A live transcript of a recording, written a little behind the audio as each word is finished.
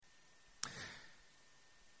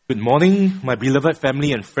Good morning, my beloved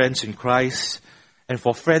family and friends in Christ. And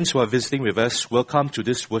for friends who are visiting with us, welcome to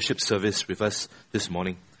this worship service with us this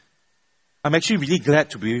morning. I'm actually really glad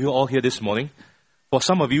to be with you all here this morning. For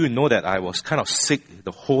some of you know that I was kind of sick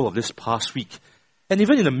the whole of this past week. And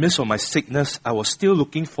even in the midst of my sickness, I was still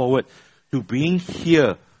looking forward to being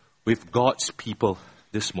here with God's people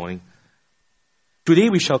this morning. Today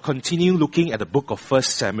we shall continue looking at the book of 1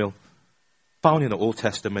 Samuel, found in the Old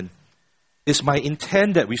Testament. It's my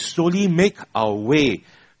intent that we slowly make our way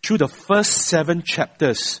through the first 7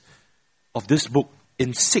 chapters of this book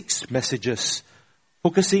in 6 messages,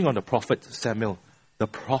 focusing on the prophet Samuel, the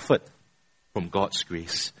prophet from God's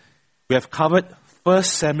grace. We have covered 1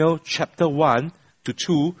 Samuel chapter 1 to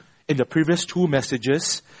 2 in the previous 2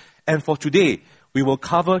 messages, and for today, we will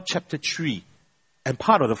cover chapter 3 and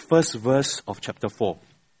part of the first verse of chapter 4.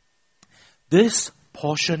 This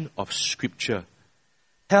portion of scripture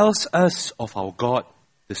tells us of our God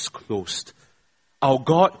disclosed, our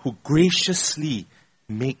God who graciously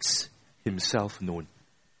makes himself known.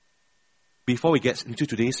 Before we get into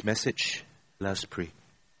today's message, let us pray.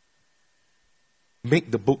 Make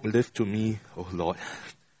the book live to me, O Lord.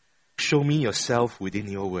 Show me yourself within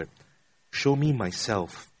your word. Show me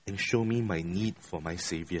myself and show me my need for my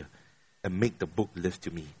Savior. And make the book live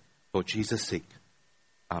to me. For Jesus' sake.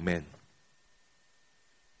 Amen.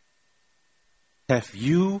 Have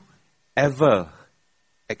you ever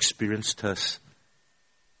experienced thirst?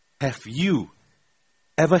 Have you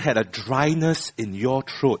ever had a dryness in your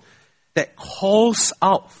throat that calls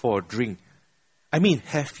out for a drink? I mean,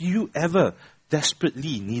 have you ever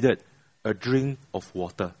desperately needed a drink of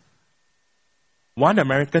water? One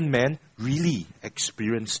American man really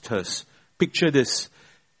experienced thirst. Picture this.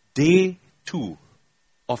 Day 2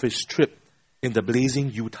 of his trip in the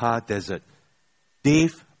blazing Utah desert.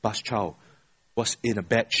 Dave Baschow was in a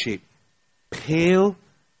bad shape. Pale,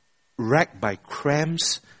 racked by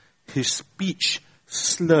cramps, his speech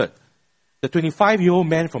slurred. The 25-year-old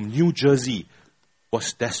man from New Jersey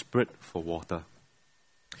was desperate for water.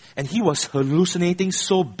 And he was hallucinating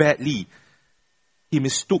so badly, he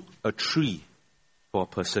mistook a tree for a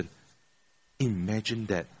person. Imagine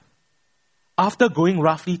that. After going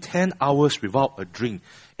roughly 10 hours without a drink,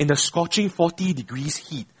 in the scorching 40 degrees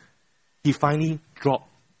heat, he finally dropped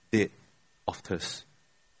dead of thirst,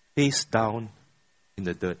 face down in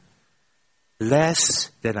the dirt. Less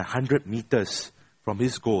than 100 meters from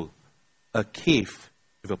his goal, a cave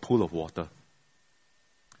with a pool of water.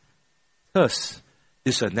 Thirst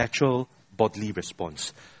is a natural bodily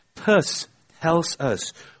response. Thirst tells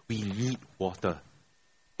us we need water,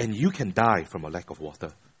 and you can die from a lack of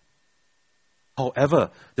water. However,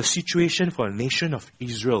 the situation for the nation of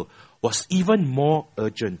Israel was even more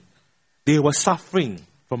urgent. They were suffering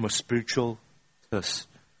from a spiritual thirst.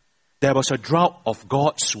 There was a drought of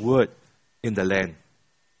God's word in the land.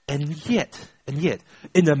 And yet,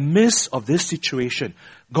 in the midst of this situation,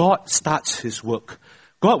 God starts his work.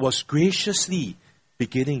 God was graciously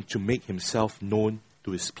beginning to make himself known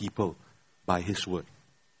to his people by his word.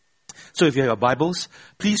 So if you have your Bibles,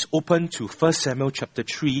 please open to 1 Samuel chapter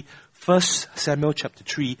 3, 1 Samuel chapter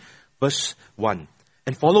 3, verse 1.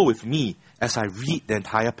 And follow with me as I read the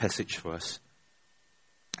entire passage for us.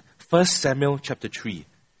 1 Samuel chapter 3,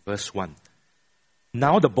 verse 1.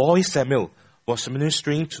 Now the boy Samuel was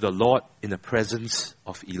ministering to the Lord in the presence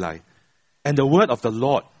of Eli. And the word of the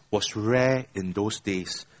Lord was rare in those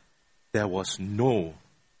days. There was no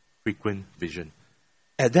frequent vision.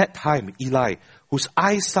 At that time, Eli, whose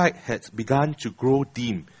eyesight had begun to grow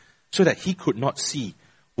dim so that he could not see,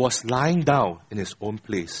 was lying down in his own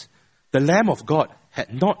place. The Lamb of God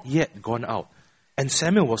had not yet gone out, and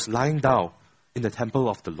Samuel was lying down in the temple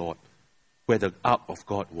of the Lord, where the ark of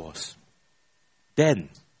God was. Then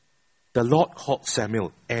the Lord called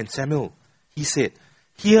Samuel, and Samuel, he said,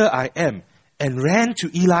 "Here I am," and ran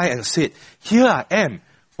to Eli and said, "Here I am,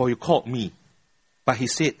 for you called me." But he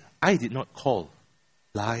said, "I did not call.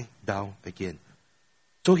 Lie down again."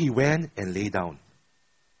 So he went and lay down.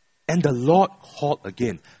 And the Lord called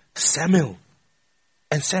again, "Samuel."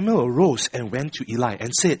 And Samuel arose and went to Eli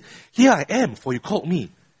and said, "Here I am, for you called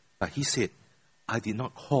me." But he said, "I did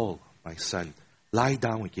not call, my son. Lie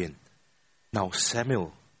down again." Now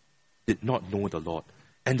Samuel did not know the Lord,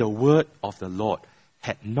 and the word of the Lord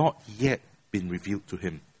had not yet been revealed to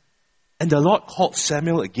him. And the Lord called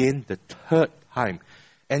Samuel again the 3rd time,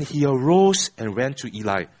 and he arose and went to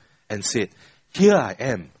Eli and said, "Here I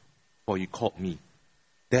am, for you called me."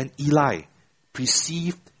 Then Eli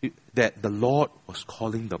perceived that the Lord was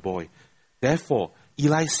calling the boy. Therefore,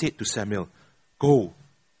 Eli said to Samuel, "Go,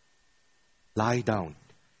 lie down,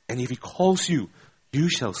 and if he calls you, you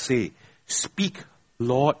shall say, 'Speak,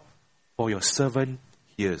 Lord, for your servant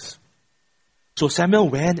hears. So Samuel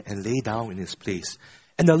went and lay down in his place.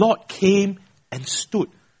 And the Lord came and stood,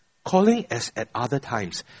 calling as at other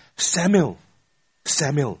times, Samuel,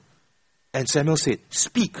 Samuel. And Samuel said,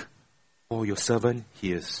 Speak, for your servant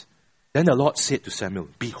hears. Then the Lord said to Samuel,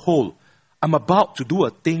 Behold, I'm about to do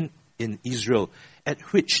a thing in Israel, at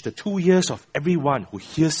which the 2 years of everyone who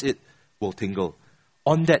hears it will tingle.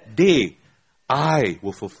 On that day, I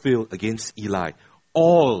will fulfill against Eli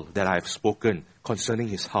all that I have spoken concerning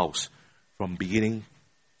his house, from beginning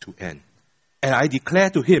to end. And I declare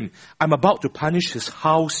to him, I'm about to punish his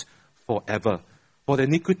house forever for the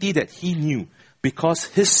iniquity that he knew, because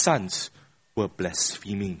his sons were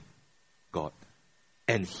blaspheming God,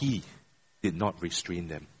 and he did not restrain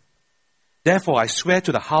them. Therefore I swear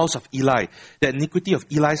to the house of Eli, that iniquity of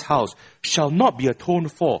Eli's house shall not be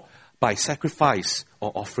atoned for by sacrifice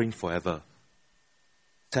or offering forever.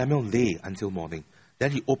 Samuel lay until morning. Then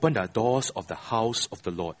he opened the doors of the house of the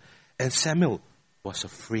Lord. And Samuel was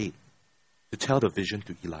afraid to tell the vision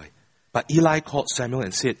to Eli. But Eli called Samuel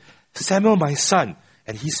and said, Samuel, my son.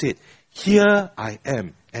 And he said, Here I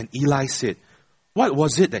am. And Eli said, What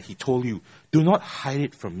was it that he told you? Do not hide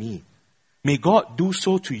it from me. May God do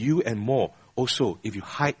so to you and more also, if you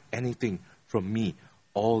hide anything from me,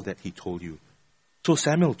 all that he told you. So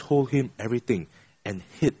Samuel told him everything and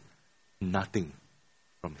hid nothing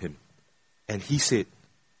from him. And he said,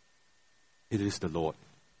 It is the Lord.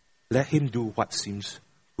 Let him do what seems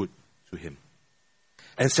good to him.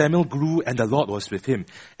 And Samuel grew, and the Lord was with him,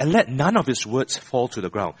 and let none of his words fall to the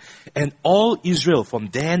ground. And all Israel from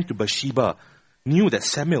Dan to Beersheba knew that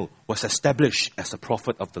Samuel was established as a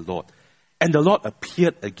prophet of the Lord. And the Lord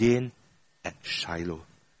appeared again at Shiloh.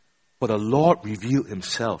 For the Lord revealed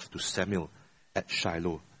himself to Samuel at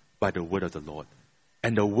Shiloh by the word of the Lord.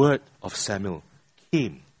 And the word of Samuel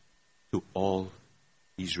came to all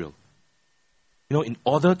Israel. You know, in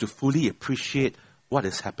order to fully appreciate what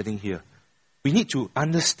is happening here, we need to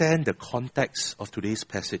understand the context of today's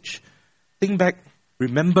passage. Think back,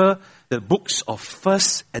 remember the books of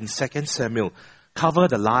 1st and 2nd Samuel cover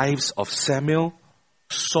the lives of Samuel,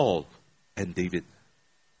 Saul, and David.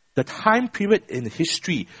 The time period in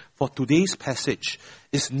history for today's passage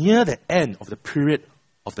is near the end of the period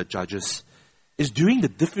of the Judges. It's during the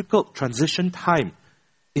difficult transition time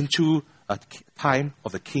into a time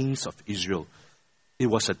of the kings of Israel. It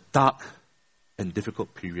was a dark and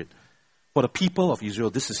difficult period. For the people of Israel,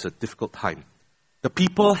 this is a difficult time. The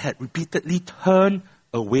people had repeatedly turned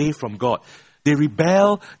away from God. They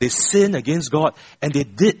rebelled, they sinned against God, and they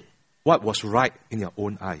did what was right in their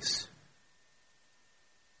own eyes.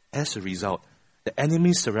 As a result, the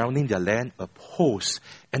enemies surrounding their land opposed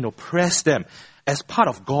and oppressed them as part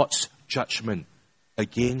of God's judgment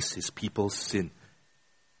against his people's sin.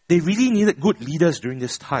 They really needed good leaders during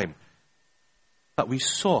this time. But we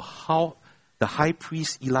saw how the high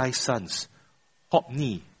priest Eli's sons,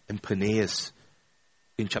 Hophni and Phinehas,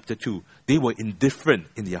 in chapter 2, they were indifferent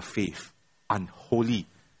in their faith, unholy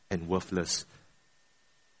and worthless.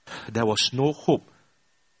 There was no hope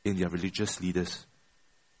in their religious leaders.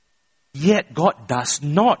 Yet God does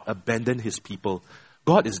not abandon his people.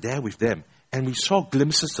 God is there with them. And we saw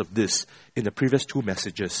glimpses of this in the previous two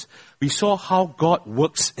messages. We saw how God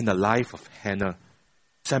works in the life of Hannah,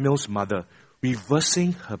 Samuel's mother,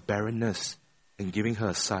 reversing her barrenness and giving her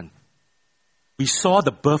a son. We saw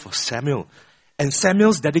the birth of Samuel and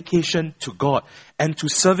Samuel's dedication to God and to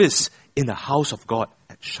service in the house of God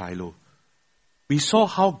at Shiloh. We saw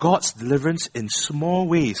how God's deliverance in small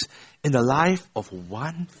ways in the life of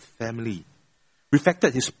one family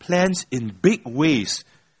reflected his plans in big ways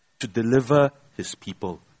to deliver his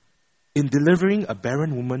people. In delivering a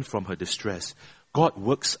barren woman from her distress, God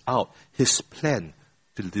works out his plan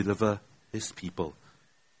to deliver his people.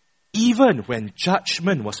 Even when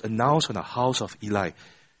judgment was announced on the house of Eli,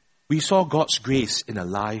 we saw God's grace in the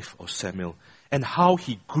life of Samuel and how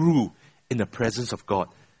he grew in the presence of God.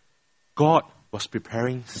 God was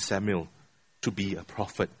preparing Samuel to be a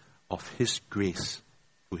prophet of his grace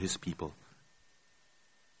to his people.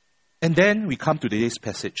 And then we come to today's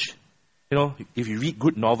passage. You know, if you read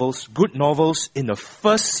good novels in the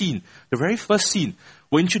first scene, the very first scene,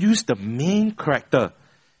 will introduce the main character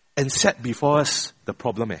and set before us the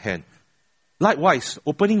problem at hand. Likewise,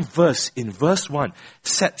 opening verse in verse 1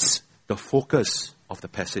 sets the focus of the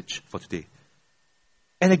passage for today.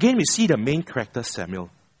 And again, we see the main character, Samuel.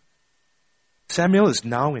 Samuel is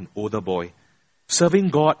now an older boy, serving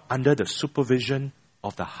God under the supervision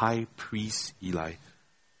of the high priest Eli.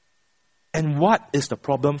 And what is the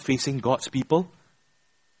problem facing God's people?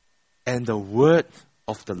 And the word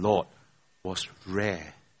of the Lord was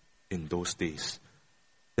rare in those days.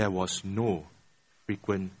 there was no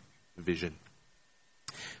frequent vision.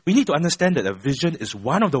 We need to understand that a vision is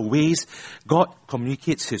one of the ways God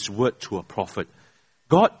communicates His word to a prophet.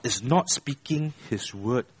 God is not speaking His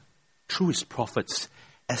word through His prophets,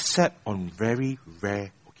 except on very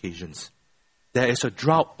rare occasions. There is a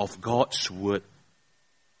drought of God's word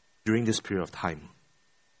during this period of time.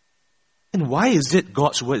 And why is it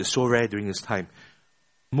God's word is so rare during this time?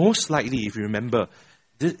 Most likely, if you remember,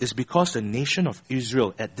 this is because the nation of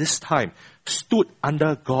Israel at this time stood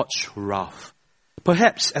under God's wrath.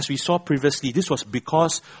 Perhaps, as we saw previously, this was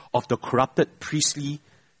because of the corrupted priestly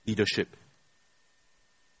leadership.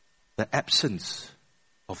 The absence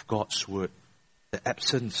of God's word,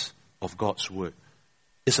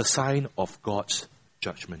 is a sign of God's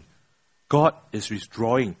judgment. God is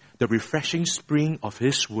withdrawing the refreshing springs of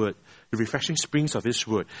His word,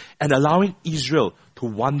 and allowing Israel to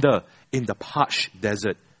wander in the parched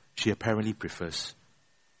desert she apparently prefers.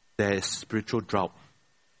 There is spiritual drought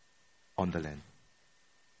on the land.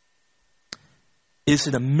 It is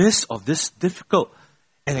in the midst of this difficult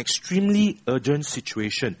and extremely urgent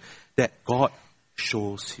situation that God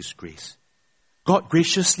shows His grace. God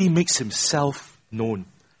graciously makes Himself known.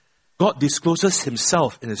 God discloses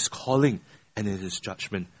Himself in His calling and in His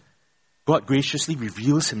judgment. God graciously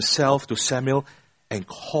reveals Himself to Samuel and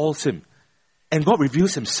calls him. And God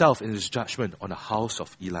reveals Himself in His judgment on the house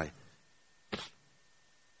of Eli.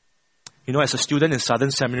 You know, as a student in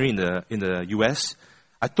Southern Seminary in the US,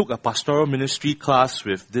 I took a pastoral ministry class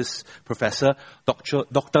with this professor,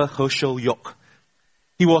 Dr. Herschel York.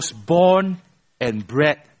 He was born and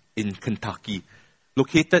bred in Kentucky,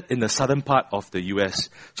 located in the southern part of the US.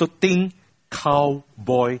 So think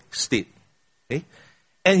cowboy state. Okay?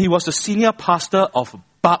 And he was the senior pastor of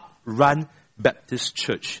Buck Run Baptist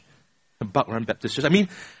Church. Buck Run Baptist Church. I mean,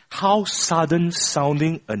 how southern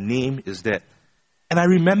sounding a name is that? And I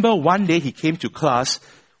remember one day he came to class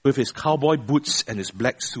with his cowboy boots and his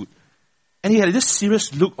black suit. And he had this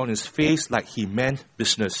serious look on his face like he meant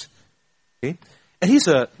business. Okay? And he's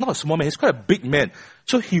not a small man, he's quite a big man.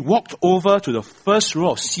 So he walked over to the first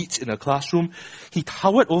row of seats in the classroom. He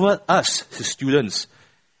towered over us, his students,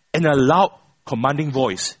 in a loud, commanding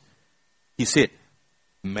voice. He said,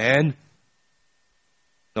 "Man."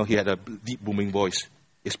 Now he had a deep booming voice.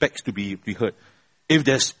 Expects to be heard. "If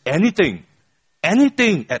there's anything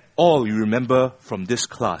at all you remember from this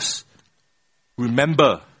class,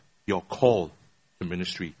 remember your call to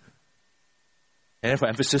ministry." And for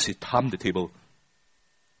emphasis, he thumped the table.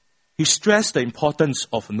 He stressed the importance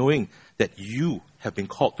of knowing that you have been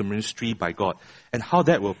called to ministry by God and how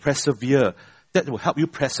that will help you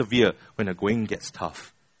persevere when the going gets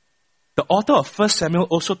tough. The author of 1 Samuel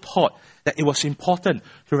also taught that it was important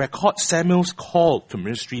to record Samuel's call to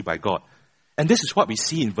ministry by God. And this is what we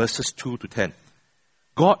see in verses 2 to 10.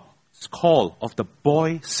 God's call of the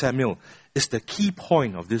boy Samuel is the key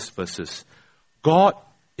point of these verses. God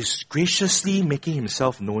is graciously making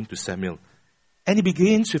Himself known to Samuel. And he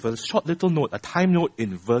begins with a short little note, a time note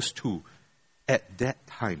in verse 2, "at that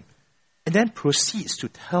time." And then proceeds to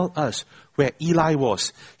tell us where Eli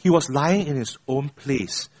was. He was lying in his own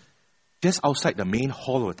place, just outside the main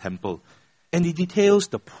hall of the temple. And he details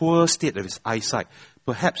the poor state of his eyesight,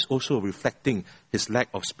 perhaps also reflecting his lack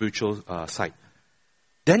of spiritual sight.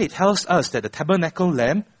 Then it tells us that the tabernacle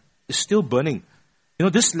lamp is still burning. You know,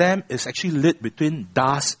 this lamp is actually lit between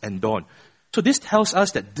dusk and dawn. So this tells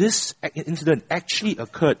us that this incident actually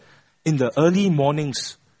occurred in the early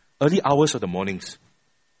hours of the mornings.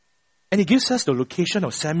 And it gives us the location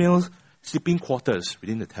of Samuel's sleeping quarters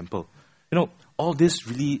within the temple. You know, all this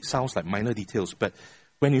really sounds like minor details, but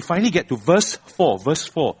when we finally get to verse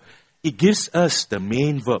 4, it gives us the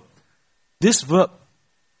main verb. This verb,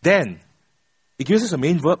 then, it gives us a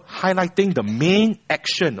main verb highlighting the main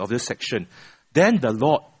action of this section. Then the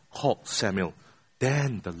Lord called Samuel.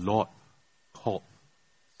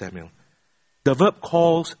 The verb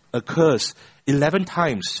calls occurs 11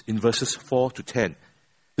 times in verses 4 to 10,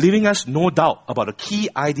 leaving us no doubt about the key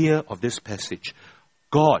idea of this passage.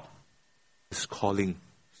 God is calling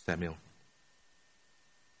Samuel.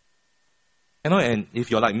 You know, and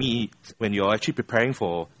if you're like me, when you're actually preparing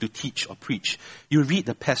to teach or preach, you read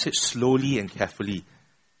the passage slowly and carefully.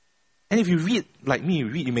 And if you read like me,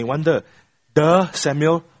 you may wonder,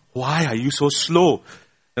 Samuel, why are you so slow?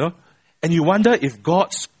 You know? And you wonder if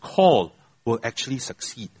God's call will actually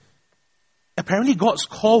succeed. Apparently God's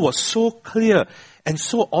call was so clear and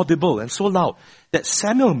so audible and so loud that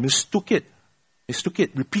Samuel mistook it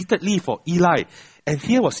repeatedly for Eli. And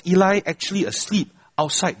here was Eli actually asleep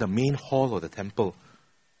outside the main hall of the temple.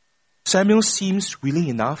 Samuel seems willing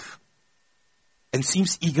enough and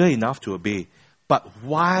seems eager enough to obey. But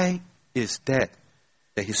why is that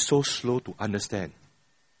he's so slow to understand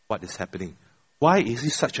what is happening? Why is he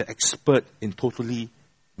such an expert in totally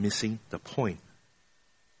missing the point?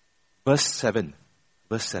 Verse 7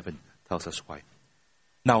 tells us why.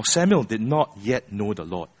 Now Samuel did not yet know the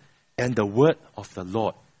Lord, and the word of the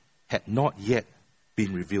Lord had not yet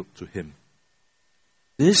been revealed to him.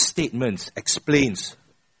 This statement explains,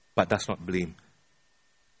 but does not blame.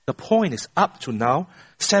 The point is, up to now,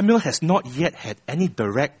 Samuel has not yet had any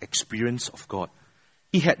direct experience of God.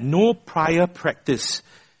 He had no prior practice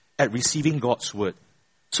at receiving God's word.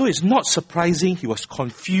 So it's not surprising he was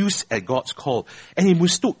confused at God's call, and he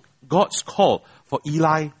mistook God's call for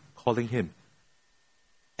Eli calling him.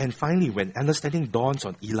 And finally, when understanding dawns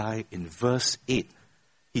on Eli in verse 8,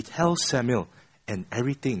 he tells Samuel, and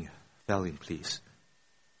everything fell in place.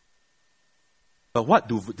 But what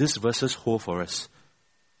do these verses hold for us?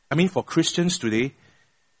 I mean, for Christians today,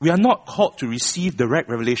 we are not called to receive direct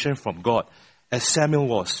revelation from God as Samuel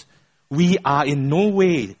was. We are in no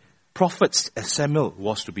way prophets as Samuel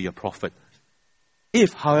was to be a prophet.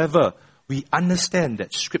 If, however, we understand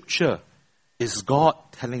that Scripture is God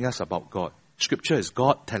telling us about God, Scripture is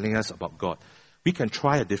God telling us about God, we can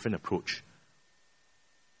try a different approach.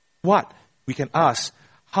 What? We can ask,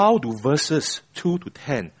 how do verses 2 to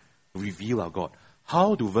 10 reveal our God?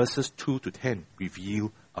 How do verses 2 to 10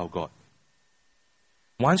 reveal our God?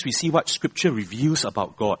 Once we see what Scripture reveals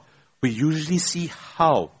about God, we usually see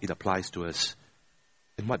how it applies to us.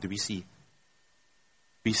 And what do we see?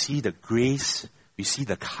 We see the grace, we see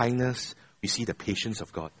the kindness, we see the patience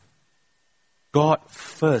of God. God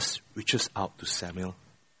first reaches out to Samuel.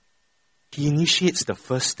 He initiates the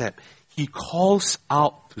first step. He calls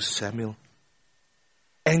out to Samuel.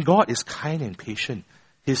 And God is kind and patient.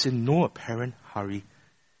 He is in no apparent hurry.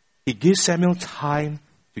 He gives Samuel time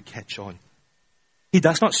to catch on. He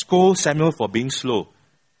does not scold Samuel for being slow.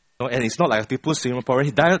 No, and it's not like people Singaporean.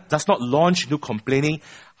 He does not launch into complaining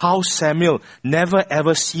how Samuel never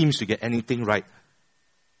ever seems to get anything right.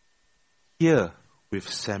 Here with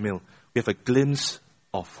Samuel, we have a glimpse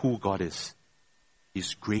of who God is.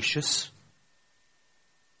 He's gracious,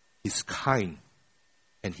 He's kind,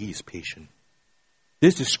 and He is patient.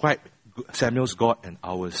 This describes Samuel's God and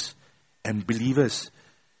ours. And believers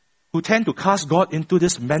who tend to cast God into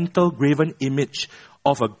this mental graven image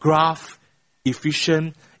of a gruff,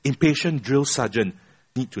 efficient, impatient drill sergeant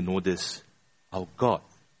need to know this. Our God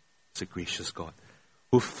is a gracious God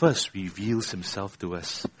who first reveals Himself to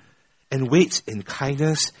us and waits in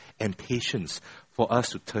kindness and patience for us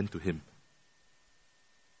to turn to Him.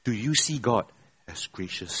 Do you see God as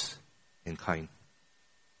gracious and kind?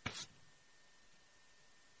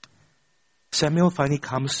 Samuel finally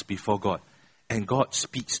comes before God, and God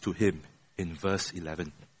speaks to him in verse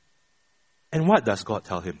 11. And what does God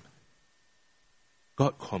tell him?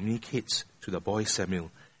 God communicates to the boy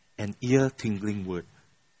Samuel an ear-tingling word.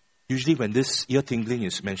 Usually when this ear-tingling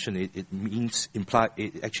is mentioned, it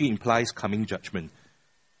actually implies coming judgment.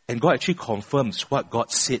 And God actually confirms what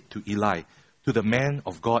God said to Eli, to the man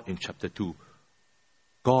of God in chapter 2.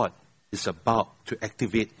 God is about to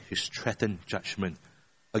activate His threatened judgment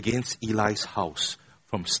against Eli's house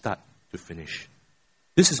from start to finish.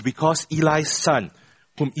 This is because Eli's son,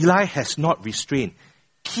 whom Eli has not restrained,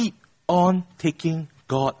 keep on taking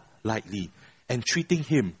God lightly and treating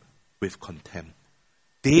Him with contempt.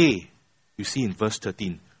 They, you see in verse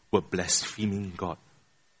 13, were blaspheming God.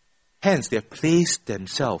 Hence, they placed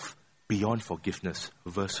themselves beyond forgiveness.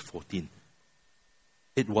 Verse 14.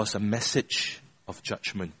 It was a message of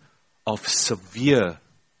judgment, of severe,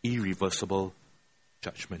 irreversible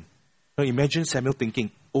judgment. Now imagine Samuel thinking,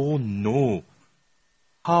 oh no,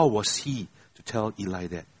 how was he to tell Eli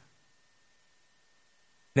that?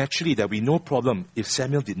 Naturally, there would be no problem if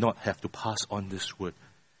Samuel did not have to pass on this word.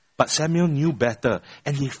 But Samuel knew better,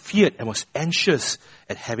 and he feared and was anxious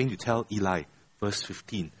at having to tell Eli. Verse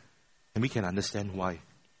 15. And we can understand why.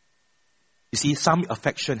 You see, some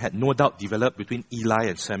affection had no doubt developed between Eli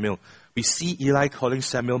and Samuel. We see Eli calling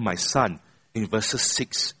Samuel my son in verses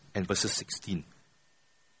 6 and verses 16.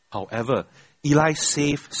 However, Eli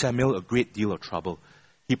saved Samuel a great deal of trouble.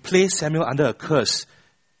 He placed Samuel under a curse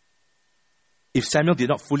if Samuel did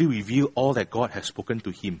not fully reveal all that God had spoken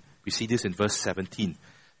to him. We see this in verse 17.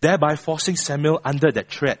 Thereby forcing Samuel under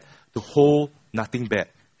that threat to hold nothing back.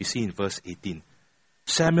 We see in verse 18.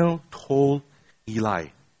 Samuel told Eli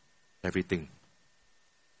everything.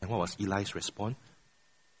 And what was Eli's response?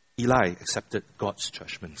 Eli accepted God's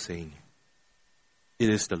judgment, saying, "It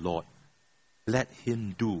is the Lord. Let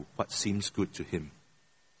Him do what seems good to him."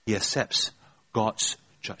 He accepts God's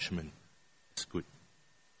judgment. It's good.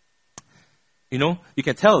 You know, you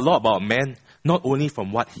can tell a lot about a man not only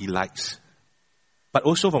from what he likes, but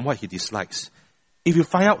also from what he dislikes. If you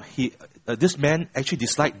find out this man actually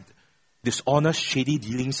disliked dishonest, shady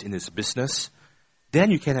dealings in his business,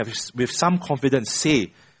 then you can have, with some confidence,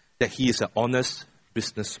 say that he is an honest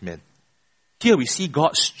businessman. Here we see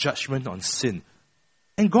God's judgment on sin.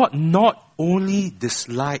 And God not only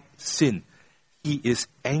dislikes sin, he is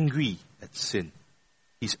angry at sin.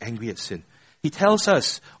 He's angry at sin. He tells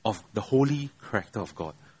us of the holy character of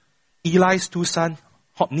God. Eli's two sons,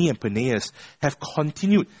 Hophni and Phinehas, have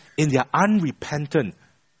continued in their unrepentant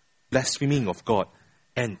blaspheming of God,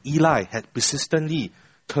 and Eli had persistently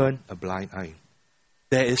turned a blind eye.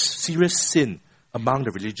 There is serious sin among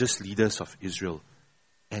the religious leaders of Israel,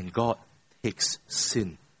 and God takes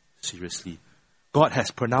sin seriously. God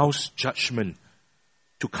has pronounced judgment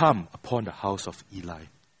to come upon the house of Eli.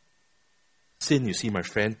 Sin, you see, my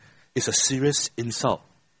friend, is a serious insult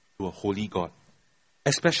to a holy God,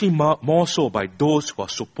 especially more so by those who are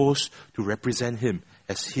supposed to represent him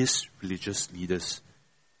as his religious leaders.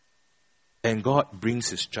 And God brings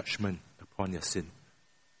his judgment upon their sin.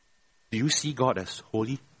 Do you see God as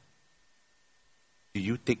holy? Do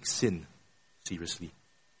you take sin seriously?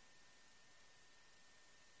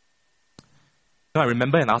 Now, I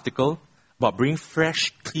remember an article about bringing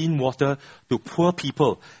fresh, clean water to poor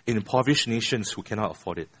people in impoverished nations who cannot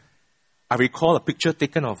afford it. I recall a picture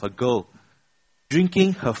taken of a girl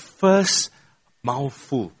drinking her first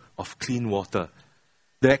mouthful of clean water.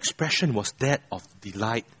 The expression was that of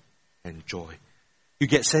delight and joy. You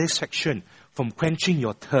get satisfaction from quenching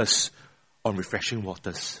your thirst on refreshing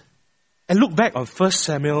waters. And look back on 1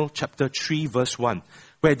 Samuel chapter 3 verse 1,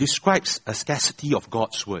 where it describes a scarcity of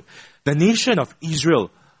God's word. The nation of Israel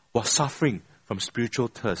was suffering from spiritual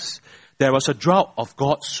thirst. There was a drought of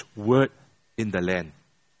God's word in the land.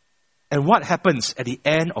 And what happens at the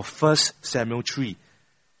end of 1 Samuel 3?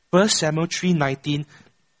 1 Samuel 3:19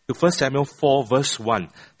 to 1 Samuel 4 verse 1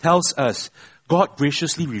 tells us God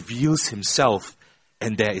graciously reveals himself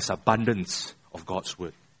and there is abundance of God's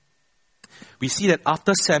word. We see that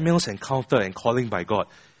after Samuel's encounter and calling by God,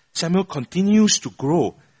 Samuel continues to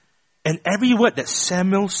grow, and every word that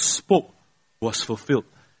Samuel spoke was fulfilled.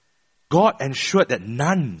 God ensured that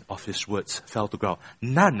none of his words fell to the ground.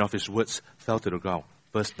 None of his words fell to the ground.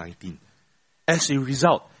 Verse 19. As a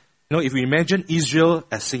result, if we imagine Israel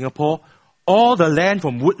as Singapore, all the land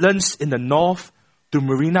from Woodlands in the north to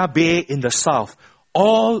Marina Bay in the south,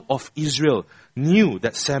 all of Israel knew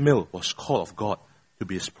that Samuel was called of God to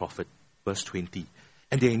be his prophet. Verse 20.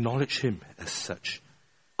 And they acknowledged him as such.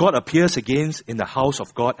 God appears again in the house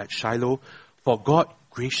of God at Shiloh, for God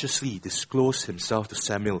graciously disclosed himself to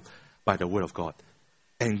Samuel by the word of God.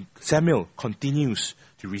 And Samuel continues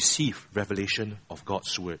to receive revelation of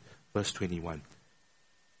God's word. Verse 21.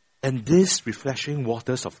 And these refreshing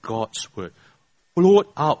waters of God's word flowed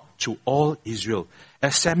out to all Israel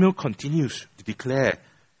as Samuel continues to declare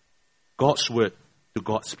God's word to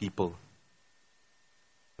God's people.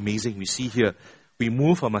 Amazing. We see here, we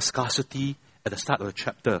move from a scarcity at the start of the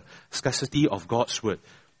chapter, scarcity of God's word,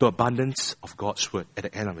 to abundance of God's word at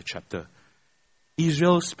the end of the chapter.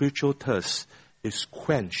 Israel's spiritual thirst is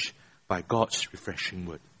quenched by God's refreshing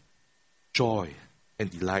word. Joy and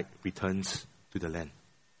delight returns to the land.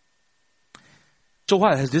 So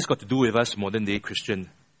what has this got to do with us modern day Christian?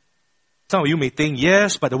 Some of you may think,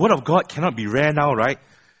 yes, but the word of God cannot be rare now, right?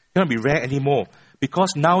 Cannot be rare anymore.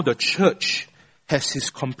 Because now the church has his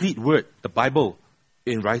complete word, the Bible,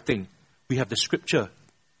 in writing. We have the scripture.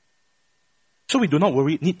 So we do not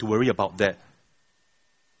need to worry about that.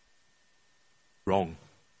 Wrong.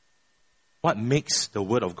 What makes the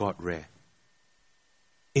word of God rare?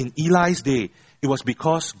 In Eli's day, it was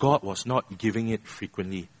because God was not giving it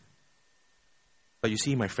frequently. But you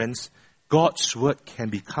see, my friends, God's word can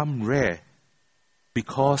become rare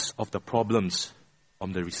because of the problems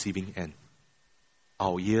on the receiving end.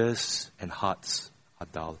 Our ears and hearts are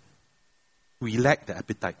dull. We lack the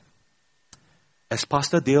appetite. As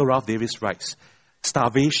Pastor Dale Ralph Davis writes,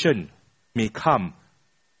 starvation may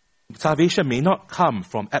not come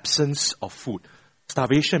from absence of food.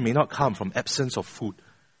 Starvation may not come from absence of food,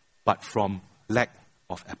 but from lack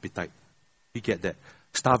of appetite. You get that?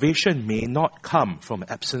 Starvation may not come from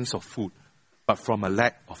absence of food, but from a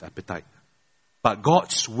lack of appetite. But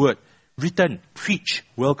God's word, written, preached,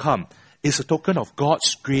 welcome, is a token of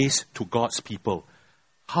God's grace to God's people.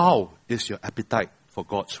 How is your appetite for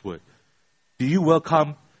God's word? Do you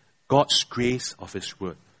welcome God's grace of his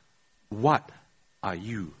word? What are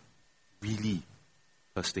you really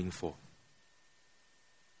thirsting for?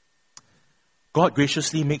 God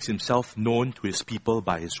graciously makes himself known to his people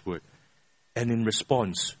by his word. And in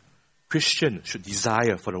response, Christians should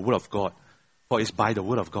desire for the word of God For it's by the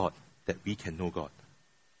word of God that we can know God.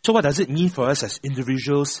 So what does it mean for us as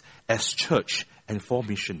individuals, as church, and for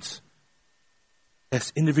missions?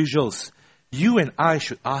 As individuals, you and I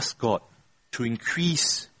should ask God to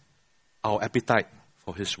increase our appetite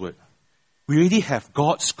for His word. We already have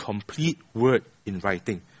God's complete word in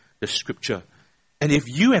writing, the scripture. And if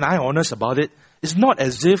you and I are honest about it, it's not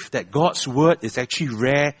as if that God's word is actually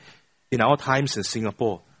rare in our times in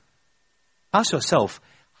Singapore. Ask yourself,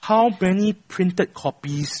 how many printed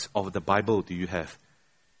copies of the Bible do you have?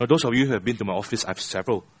 Now, those of you who have been to my office, I have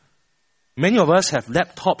several. Many of us have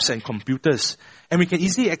laptops and computers, and we can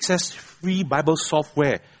easily access free Bible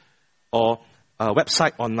software or a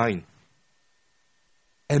website online.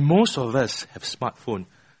 And most of us have smartphone.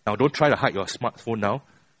 Now, don't try to hide your smartphone now.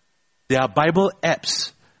 There are Bible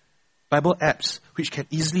apps which can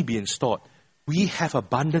easily be installed. We have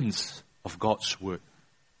abundance of God's word.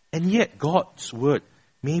 And yet, God's word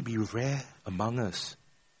may be rare among us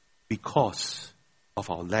because of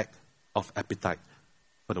our lack of appetite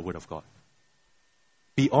for the word of God.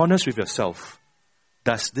 Be honest with yourself.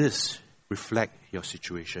 Does this reflect your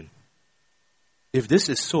situation? If this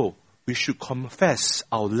is so, we should confess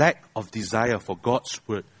our lack of desire for God's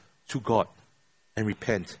word to God and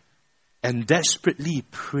repent, and desperately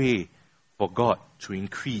pray for God to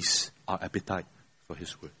increase our appetite for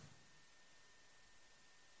His word.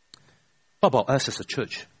 What about us as a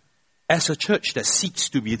church? As a church that seeks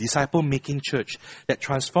to be a disciple-making church that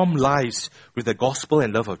transforms lives with the gospel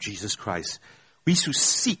and love of Jesus Christ, we should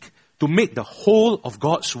seek to make the whole of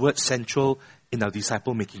God's word central in our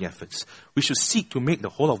disciple-making efforts. We should seek to make the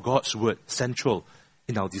whole of God's word central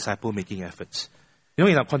in our disciple-making efforts. You know,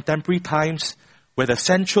 in our contemporary times, where the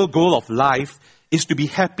central goal of life is to be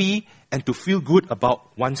happy and to feel good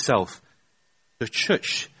about oneself, the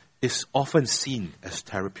church is often seen as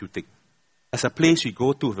therapeutic, as a place we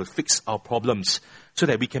go to fix our problems so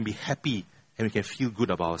that we can be happy and we can feel good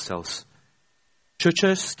about ourselves.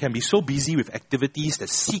 Churches can be so busy with activities that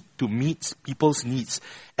seek to meet people's needs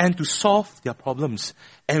and to solve their problems,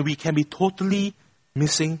 and we can be totally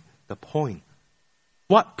missing the point.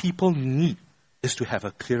 What people need is to have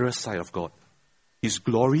a clearer sight of God, His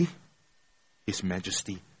glory, His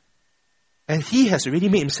majesty. And He has already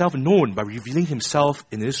made Himself known by revealing Himself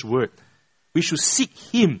in His word. We should seek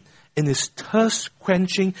Him in His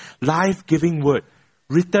thirst-quenching, life-giving word,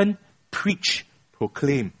 written, preached,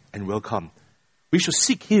 proclaimed, and welcomed. We should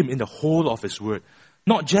seek Him in the whole of His word,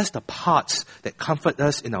 not just the parts that comfort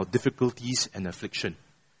us in our difficulties and affliction,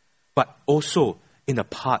 but also in the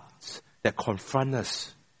parts that confront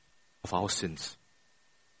us of our sins.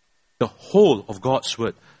 The whole of God's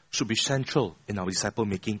word should be central in our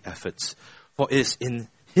disciple-making efforts, for it is in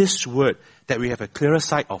His word that we have a clearer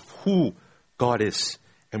sight of who God is,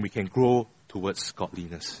 and we can grow towards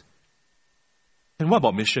godliness. And what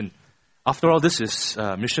about mission? After all, this is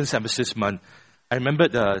Missions Emphasis Month. I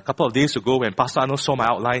remembered a couple of days ago when Pastor Arnold saw my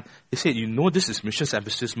outline, he said, you know this is Missions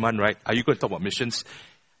Emphasis Month, right? Are you going to talk about missions?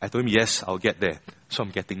 I told him, yes, I'll get there. So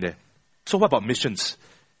I'm getting there. So what about missions?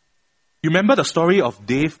 You remember the story of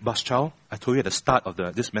Dave Bushchow? I told you at the start of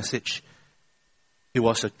this message. It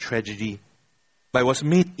was a tragedy, but it was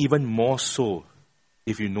made even more so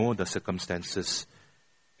if you know the circumstances.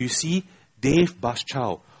 You see, Dave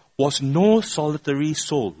Bushchow was no solitary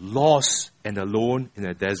soul, lost and alone in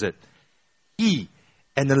a desert. He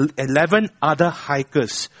and 11 other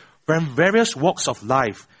hikers from various walks of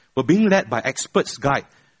life were being led by experts guide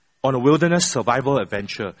on a wilderness survival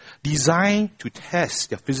adventure designed to test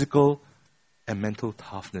their physical and mental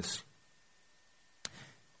toughness.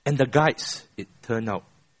 And the guides, it turned out,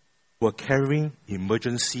 were carrying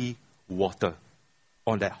emergency water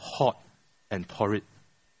on that hot and torrid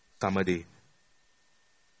summer day.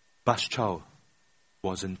 Bushchow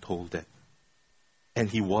wasn't told that. And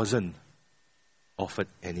he wasn't offered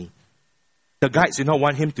any. The guides did not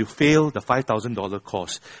want him to fail the $5,000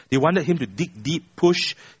 course. They wanted him to dig deep,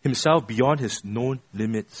 push himself beyond his known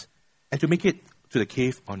limits, and to make it to the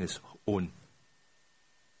cave on his own.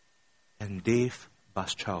 And Dave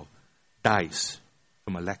Bushchow dies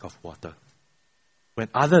from a lack of water, when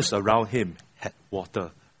others around him had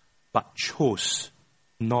water, but chose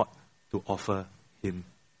not to offer him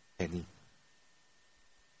any.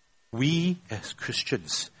 We as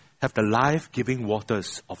Christians have the life-giving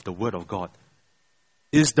waters of the Word of God.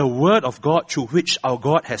 It is the Word of God through which our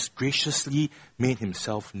God has graciously made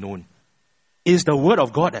Himself known. It is the Word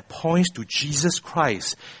of God that points to Jesus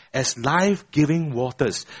Christ as life-giving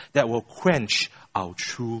waters that will quench our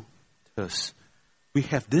true thirst. We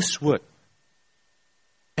have this Word.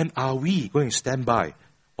 And are we going to stand by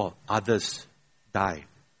while others die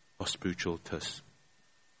of spiritual thirst?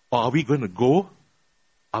 Or are we going to go?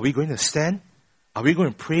 Are we going to stand? Are we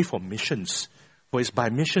going to pray for missions? For it's by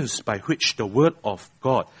missions by which the word of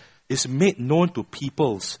God is made known to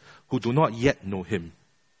peoples who do not yet know him.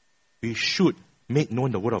 We should make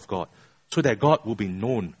known the word of God so that God will be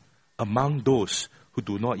known among those who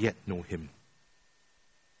do not yet know him.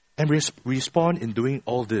 And we respond in doing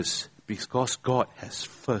all this because God has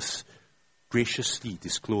first graciously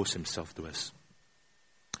disclosed himself to us.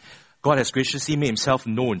 God has graciously made himself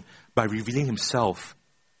known by revealing himself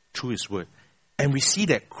through his word. And we see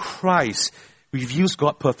that Christ reveals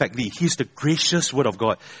God perfectly. He's the gracious word of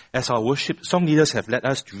God. As our worship song leaders have led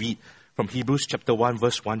us to read from Hebrews chapter 1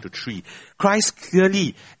 verse 1 to 3. Christ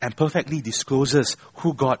clearly and perfectly discloses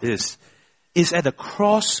who God is. It's at the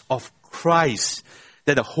cross of Christ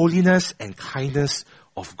that the holiness and kindness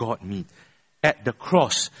of God meet. At the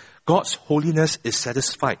cross, God's holiness is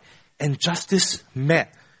satisfied and justice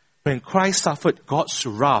met when Christ suffered God's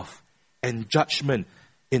wrath and judgment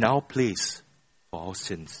in our place for our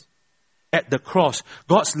sins. At the cross,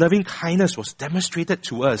 God's loving kindness was demonstrated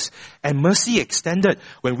to us and mercy extended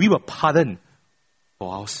when we were pardoned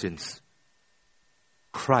for our sins.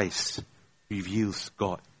 Christ reveals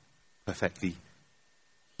God perfectly.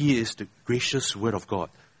 He is the gracious word of God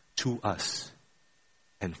to us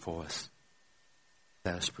and for us.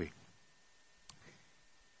 Let us pray.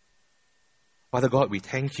 Father God, we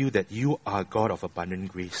thank you that you are God of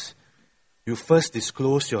abundant grace. You first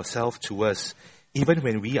disclosed yourself to us even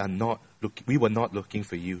when we were not looking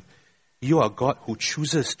for you. You are God who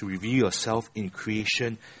chooses to reveal yourself in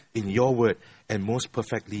creation, in your word, and most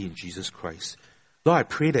perfectly in Jesus Christ. Lord, I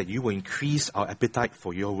pray that you will increase our appetite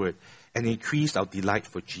for your word and increase our delight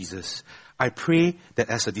for Jesus. I pray that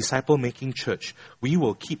as a disciple-making church, we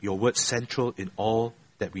will keep your word central in all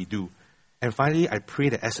that we do. And finally, I pray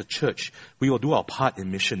that as a church, we will do our part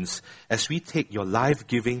in missions as we take your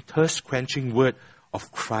life-giving, thirst-quenching word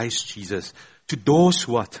of Christ Jesus to those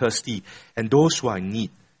who are thirsty and those who are in need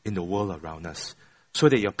in the world around us, so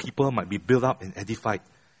that your people might be built up and edified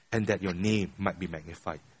and that your name might be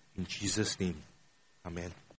magnified. In Jesus' name, amen.